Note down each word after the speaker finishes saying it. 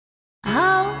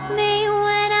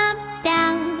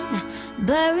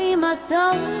Bury my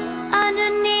soul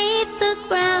underneath the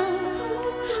ground.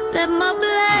 Let my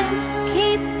blood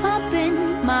keep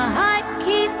pumping, my heart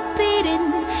keep beating,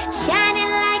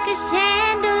 shining like a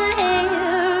chandelier.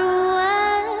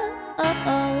 Whoa.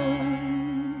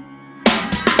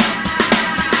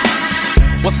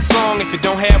 What's a song if it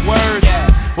don't have words?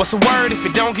 What's a word if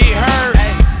it don't get heard?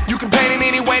 You can paint it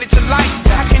any way that you like.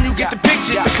 How can you get the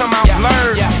picture if it come out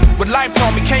blurred? What life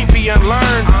taught me can't be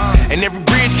unlearned, and every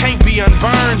bridge can't be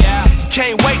unburned. You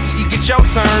can't wait till you get your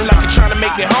turn, like you're trying to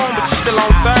make it home but you're still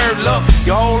on third. Look,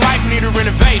 your whole life need a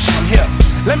renovation. Here,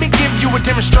 let me give you a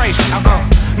demonstration.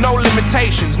 No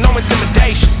limitations, no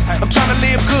intimidations. I'm trying to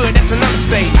live good, that's an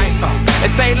understatement.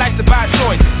 They say life's about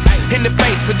choices. In the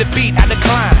face of defeat, I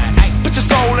decline. Put your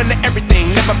soul into everything,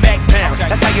 never back down.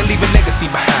 That's how you leave a legacy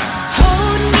behind.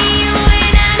 Hold me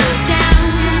when I'm down.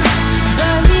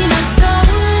 Bury my soul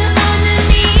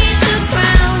underneath the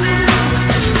ground.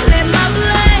 Let my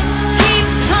blood keep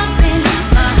pumping,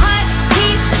 my heart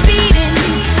keep beating,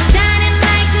 shining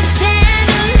like a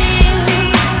chandelier.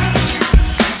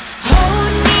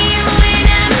 Hold me when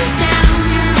I'm down.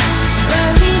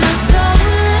 Bury my soul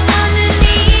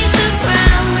underneath the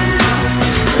ground.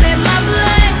 Let my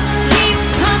blood keep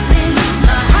pumping,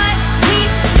 my heart keep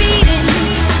beating,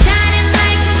 shining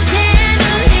like a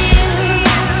chandelier.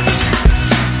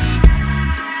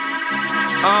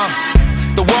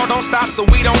 The world don't stop, so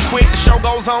we don't quit. The show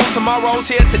goes on, tomorrow's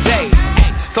here today.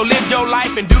 So live your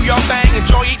life and do your thing.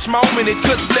 Enjoy each moment, it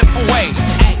could slip away.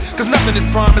 Cause nothing is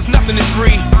promised, nothing is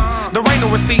free. There ain't no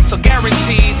receipts or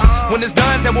guarantees. When it's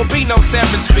done, there will be no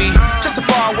severance fee. Just a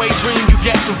faraway dream you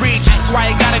get to reach. That's why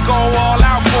you gotta go all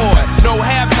out for it. No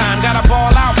halftime, gotta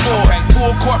ball out for it.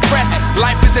 Full court press,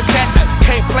 life is the test.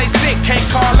 Can't play sick, can't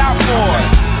call out for it.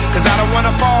 Cause I don't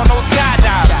wanna fall, no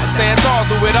skydiver. Stand tall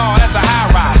through it all, that's a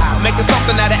high rise. Making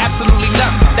something out of absolutely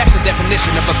nothing, that's the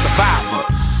definition of a survivor.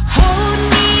 Hold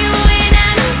me when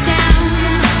I'm down.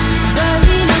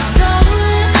 Bury my soul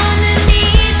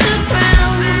underneath the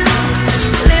ground.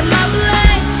 Let my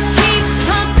blood keep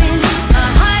pumping, my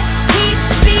heart keep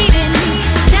beating,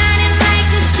 shining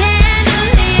like a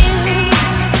chandelier.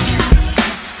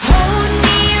 Hold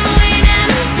me when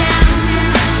I'm down.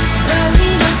 Bury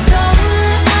my soul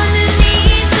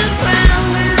underneath the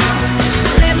ground.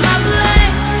 Let my blood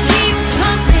keep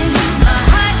pumping, my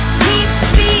heart keep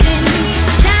beating,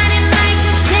 shining like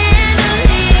a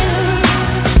chandelier.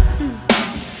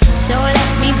 So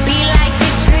let me be like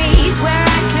the trees, where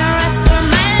I can rustle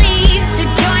my leaves to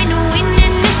join the wind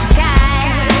in the sky.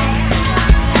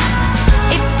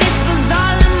 If this was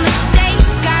all a mistake,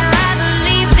 I'd rather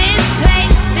leave this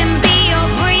place than be your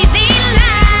breathing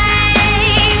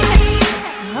life.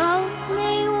 Hold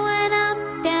me when I'm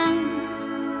down.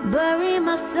 Bury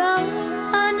my soul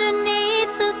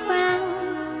underneath the ground.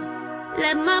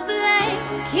 Let my blood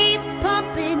keep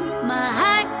pumping, my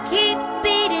heart keep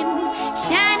beating,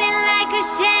 shining like a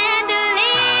chandelier.